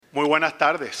Muy buenas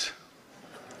tardes.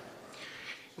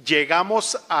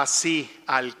 Llegamos así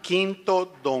al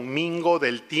quinto domingo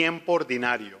del tiempo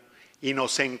ordinario y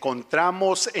nos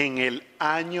encontramos en el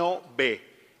año B,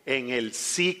 en el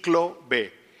ciclo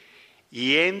B.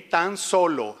 Y en tan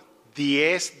solo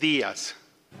 10 días,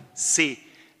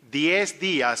 10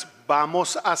 días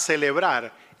vamos a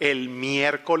celebrar el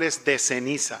miércoles de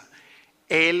ceniza,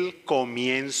 el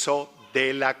comienzo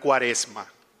de la Cuaresma.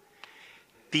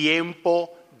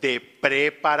 Tiempo de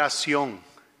preparación,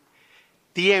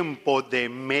 tiempo de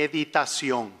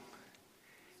meditación,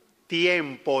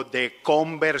 tiempo de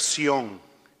conversión,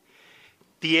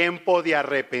 tiempo de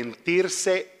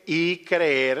arrepentirse y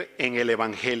creer en el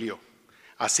Evangelio.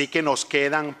 Así que nos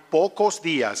quedan pocos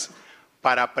días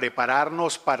para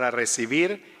prepararnos para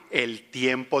recibir el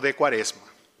tiempo de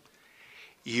Cuaresma.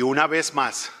 Y una vez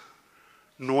más,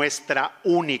 nuestra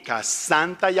única,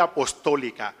 santa y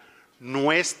apostólica,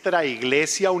 nuestra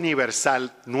Iglesia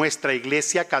Universal, nuestra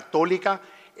Iglesia Católica,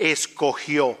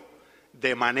 escogió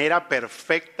de manera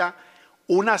perfecta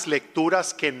unas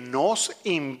lecturas que nos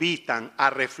invitan a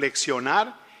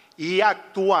reflexionar y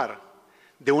actuar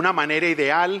de una manera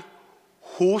ideal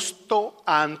justo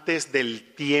antes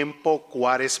del tiempo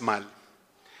cuaresmal.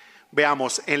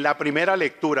 Veamos, en la primera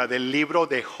lectura del libro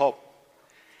de Job,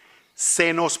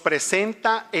 se nos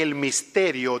presenta el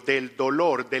misterio del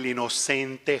dolor del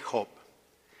inocente Job,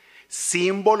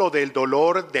 símbolo del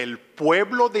dolor del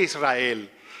pueblo de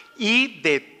Israel y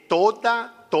de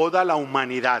toda la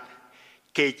humanidad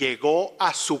que llegó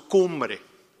a su cumbre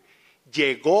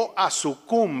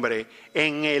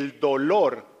en el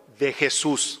dolor de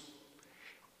Jesús,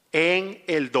 en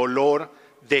el dolor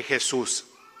de Jesús.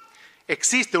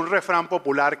 Existe un refrán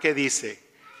popular que dice: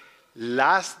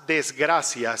 las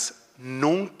desgracias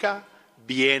nunca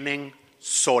vienen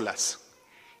solas.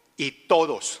 Y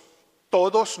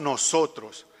todos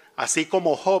nosotros, así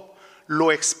como Job,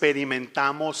 lo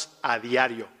experimentamos a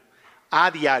diario.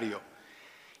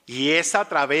 Y es a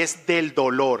través del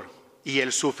dolor y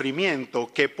el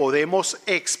sufrimiento que podemos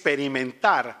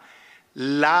experimentar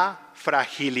la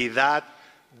fragilidad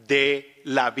de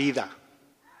la vida.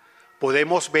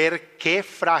 Podemos ver qué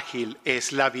frágil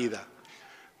es la vida.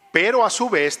 Pero a su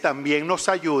vez también nos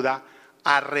ayuda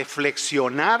a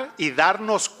reflexionar y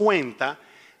darnos cuenta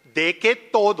de que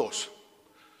todos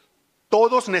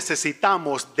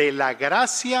necesitamos de la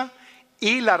gracia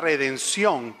y la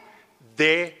redención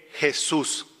de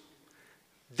Jesús.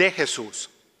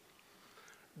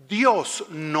 Dios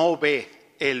no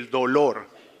ve el dolor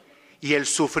y el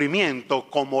sufrimiento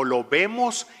como lo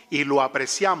vemos y lo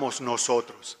apreciamos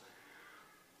nosotros.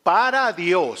 Para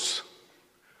Dios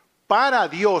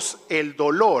el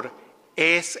dolor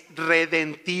es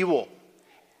redentivo,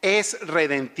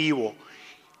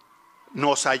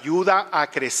 nos ayuda a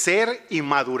crecer y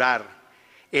madurar.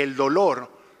 El dolor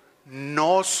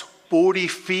nos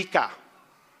purifica,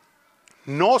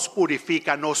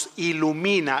 nos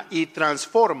ilumina y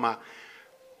transforma,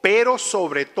 pero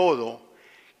sobre todo,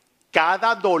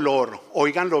 cada dolor,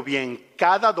 óiganlo bien,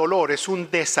 cada dolor es un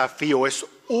desafío, es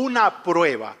una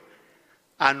prueba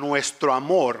a nuestro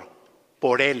amor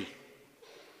por Él.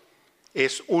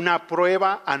 Es una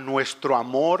prueba a nuestro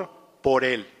amor por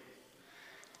Él.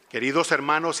 Queridos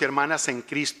hermanos y hermanas en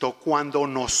Cristo, cuando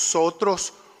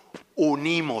nosotros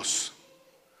unimos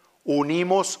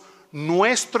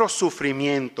nuestro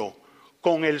sufrimiento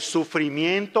con el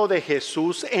sufrimiento de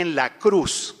Jesús en la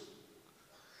cruz,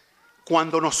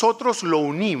 cuando nosotros lo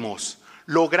unimos,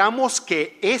 logramos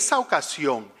que esa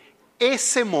ocasión,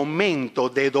 ese momento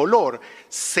de dolor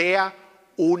sea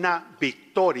una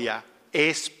victoria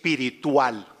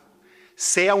espiritual,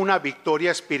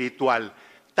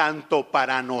 tanto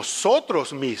para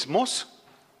nosotros mismos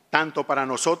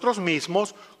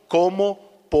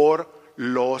como por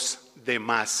los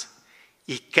demás.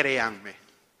 Y créanme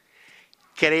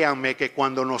que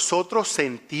cuando nosotros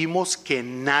sentimos que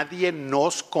nadie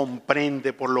nos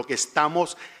comprende por lo que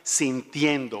estamos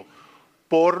sintiendo,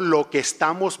 por lo que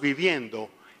estamos viviendo,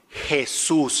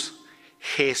 Jesús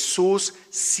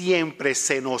siempre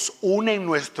se nos une en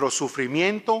nuestro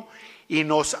sufrimiento y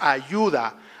nos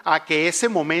ayuda a que ese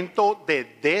momento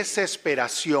de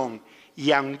desesperación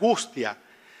y angustia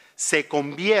se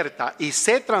convierta y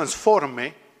se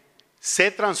transforme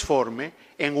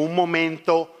en un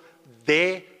momento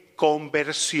de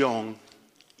conversión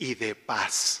y de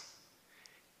paz.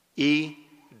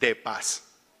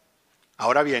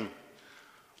 Ahora bien,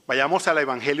 vayamos al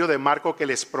Evangelio de Marco que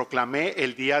les proclamé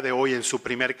el día de hoy en su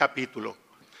primer capítulo.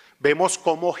 Vemos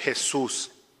cómo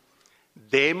Jesús,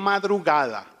 de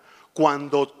madrugada,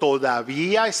 cuando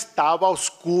todavía estaba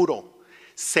oscuro,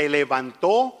 se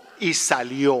levantó y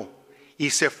salió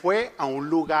y se fue a un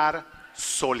lugar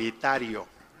solitario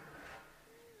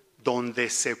donde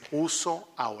se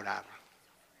puso a orar.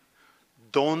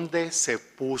 Donde se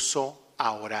puso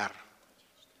a orar.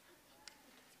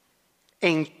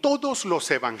 En todos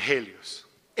los evangelios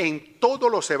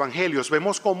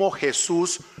vemos cómo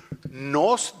Jesús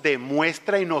nos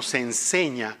demuestra y nos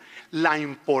enseña la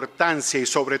importancia y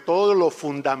sobre todo lo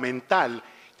fundamental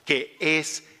que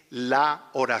es la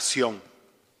oración.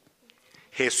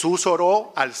 Jesús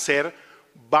oró al ser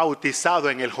bautizado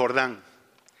en el Jordán.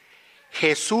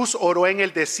 Jesús oró en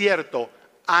el desierto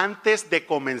antes de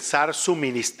comenzar su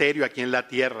ministerio aquí en la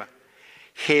tierra.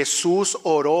 Jesús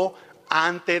oró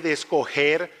antes de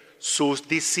escoger sus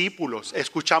discípulos.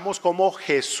 Escuchamos cómo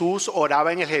Jesús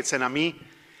oraba en el Getsemaní.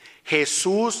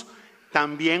 Jesús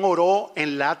también oró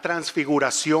en la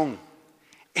transfiguración,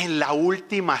 en la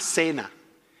última cena.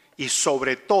 Y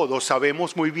sobre todo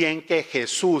sabemos muy bien que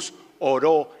Jesús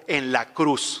oró en la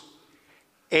cruz.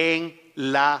 En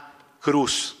la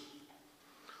cruz.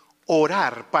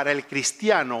 Orar para el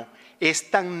cristiano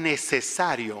es tan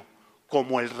necesario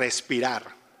como el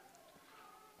respirar.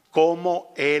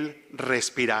 Como el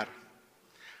respirar.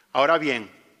 Ahora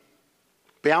bien,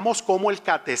 veamos cómo el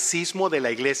catecismo de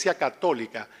la Iglesia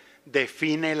Católica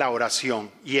define la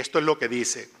oración. Y esto es lo que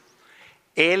dice: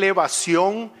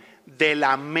 elevación de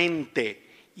la mente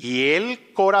y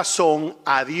el corazón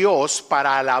a Dios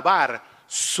para alabar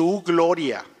su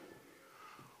gloria.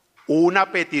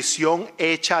 Una petición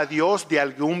hecha a Dios de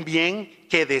algún bien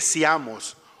que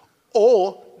deseamos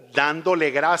o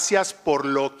dándole gracias por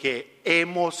lo que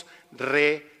hemos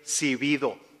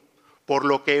recibido. Por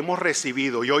lo que hemos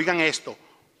recibido. Y oigan esto: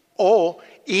 o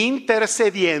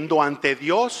intercediendo ante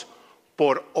Dios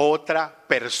por otra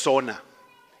persona.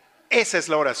 Esa es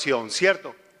la oración,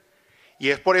 ¿cierto? Y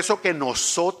es por eso que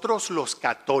nosotros los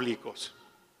católicos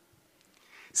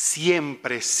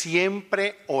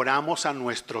siempre oramos a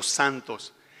nuestros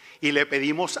santos y le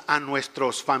pedimos a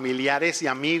nuestros familiares y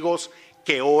amigos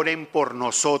que oren por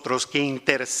nosotros, que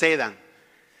intercedan.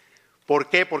 ¿Por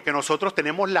qué? Porque nosotros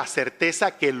tenemos la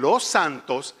certeza que los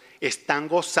santos están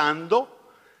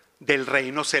gozando del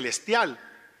reino celestial.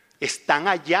 Están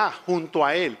allá junto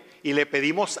a Él y le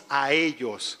pedimos a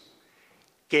ellos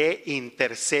que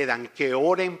intercedan, que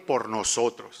oren por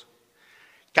nosotros.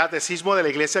 Catecismo de la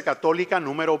Iglesia Católica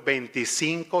número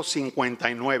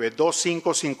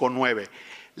 2559.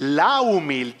 La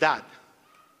humildad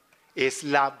es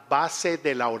la base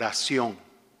de la oración.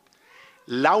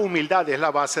 La humildad es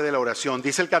la base de la oración.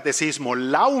 Dice el catecismo: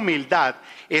 la humildad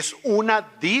es una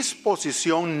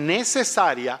disposición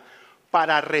necesaria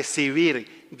para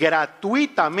recibir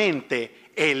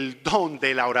gratuitamente el don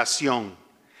de la oración.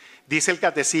 Dice el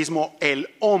catecismo: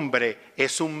 el hombre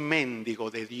es un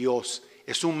mendigo de Dios.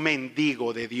 Es un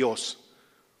mendigo de Dios.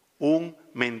 Un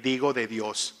mendigo de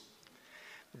Dios.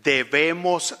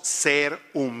 Debemos ser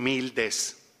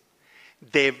humildes.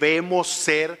 Debemos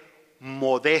ser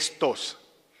modestos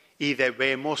y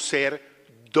debemos ser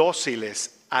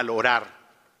dóciles al orar.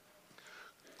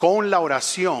 Con la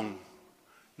oración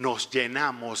nos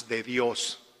llenamos de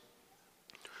Dios.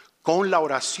 Con la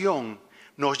oración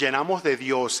nos llenamos de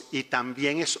Dios y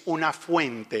también es una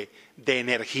fuente de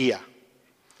energía.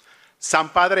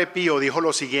 San Padre Pío dijo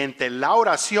lo siguiente: la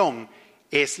oración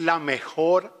es la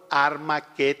mejor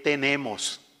arma que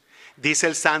tenemos. Dice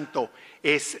el santo: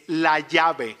 es la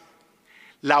llave.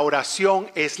 La oración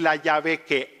es la llave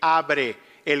que abre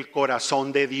el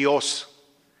corazón de Dios.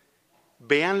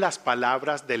 Vean las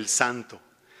palabras del santo.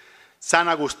 San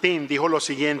Agustín dijo lo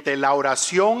siguiente: la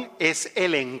oración es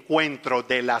el encuentro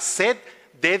de la sed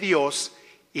de Dios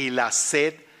y la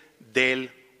sed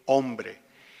del hombre.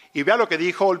 Y vea lo que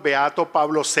dijo el beato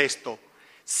Pablo VI: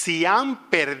 si han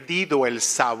perdido el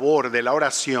sabor de la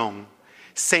oración,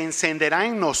 se encenderá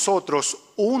en nosotros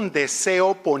un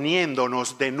deseo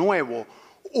poniéndonos de nuevo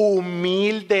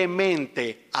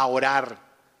humildemente a orar.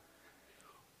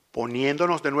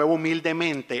 Poniéndonos de nuevo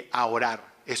humildemente a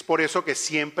orar. Es por eso que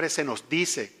siempre se nos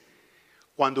dice: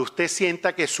 cuando usted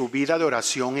sienta que su vida de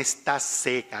oración está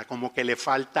seca, como que le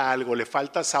falta algo, le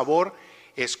falta sabor,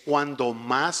 es cuando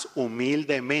más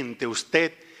humildemente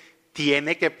usted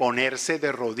tiene que ponerse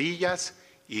de rodillas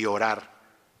y orar.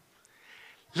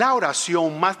 La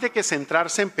oración, más de que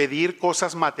centrarse en pedir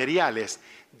cosas materiales,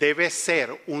 debe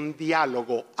ser un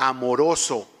diálogo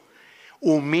amoroso,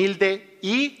 humilde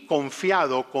y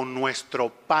confiado con nuestro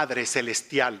Padre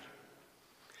Celestial.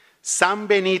 San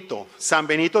Benito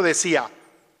decía: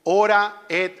 ora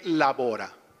et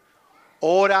labora,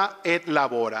 ora et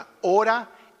labora, ora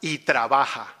y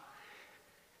trabaja.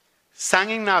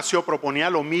 San Ignacio proponía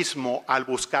lo mismo al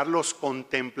buscar los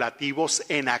contemplativos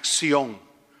en acción.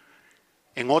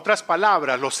 En otras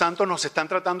palabras, los santos nos están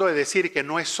tratando de decir que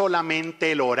no es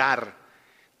solamente el orar,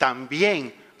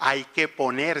 también hay que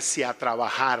ponerse a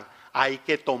trabajar, hay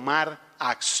que tomar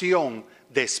acción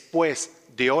después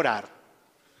de orar.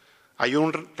 Hay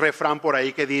un refrán por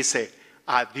ahí que dice,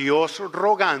 a Dios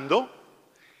rogando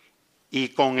y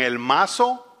con el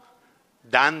mazo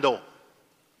dando.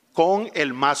 Con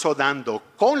el mazo dando.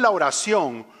 Con la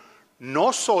oración,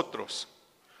 nosotros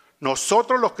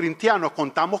los cristianos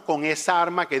contamos con esa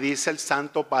arma que dice el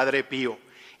Santo Padre Pío.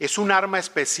 Es un arma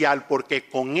especial porque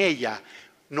con ella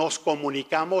nos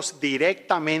comunicamos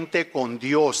directamente con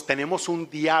Dios. Tenemos un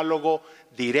diálogo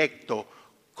directo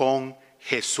con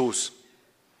Jesús.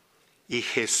 Y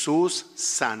Jesús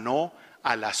sanó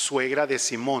a la suegra de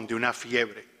Simón de una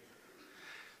fiebre.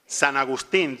 San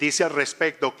Agustín dice al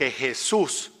respecto que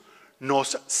Jesús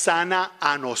nos sana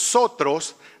a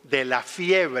nosotros de la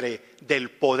fiebre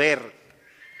del poder.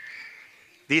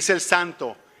 Dice el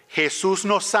santo, Jesús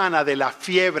nos sana de la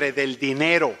fiebre del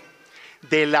dinero,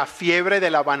 de la fiebre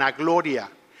de la vanagloria,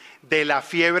 de la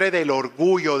fiebre del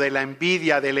orgullo, de la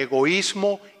envidia, del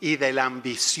egoísmo y de la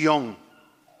ambición.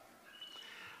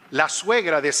 La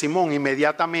suegra de Simón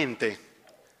inmediatamente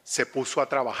se puso a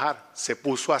trabajar, se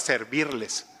puso a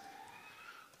servirles.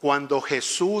 Cuando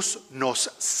Jesús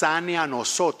nos sane a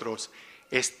nosotros,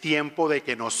 es tiempo de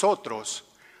que nosotros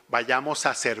vayamos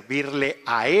a servirle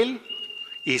a Él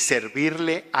y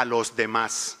servirle a los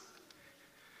demás.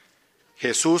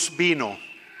 Jesús vino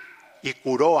y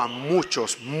curó a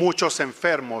muchos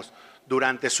enfermos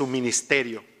durante su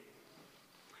ministerio.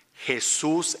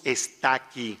 Jesús está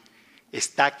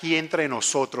aquí entre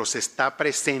nosotros, está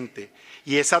presente,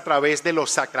 y es a través de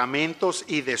los sacramentos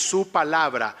y de su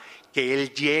palabra que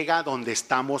Él llega donde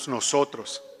estamos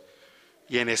nosotros,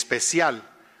 y en especial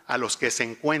a los que se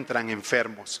encuentran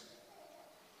enfermos.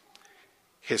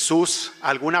 Jesús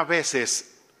algunas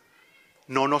veces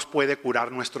no nos puede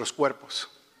curar nuestros cuerpos,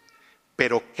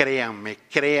 pero créanme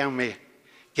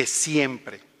que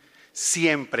siempre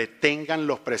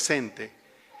ténganlo presente,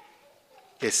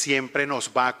 que siempre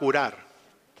nos va a curar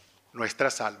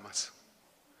nuestras almas.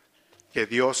 Que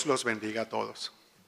Dios los bendiga a todos.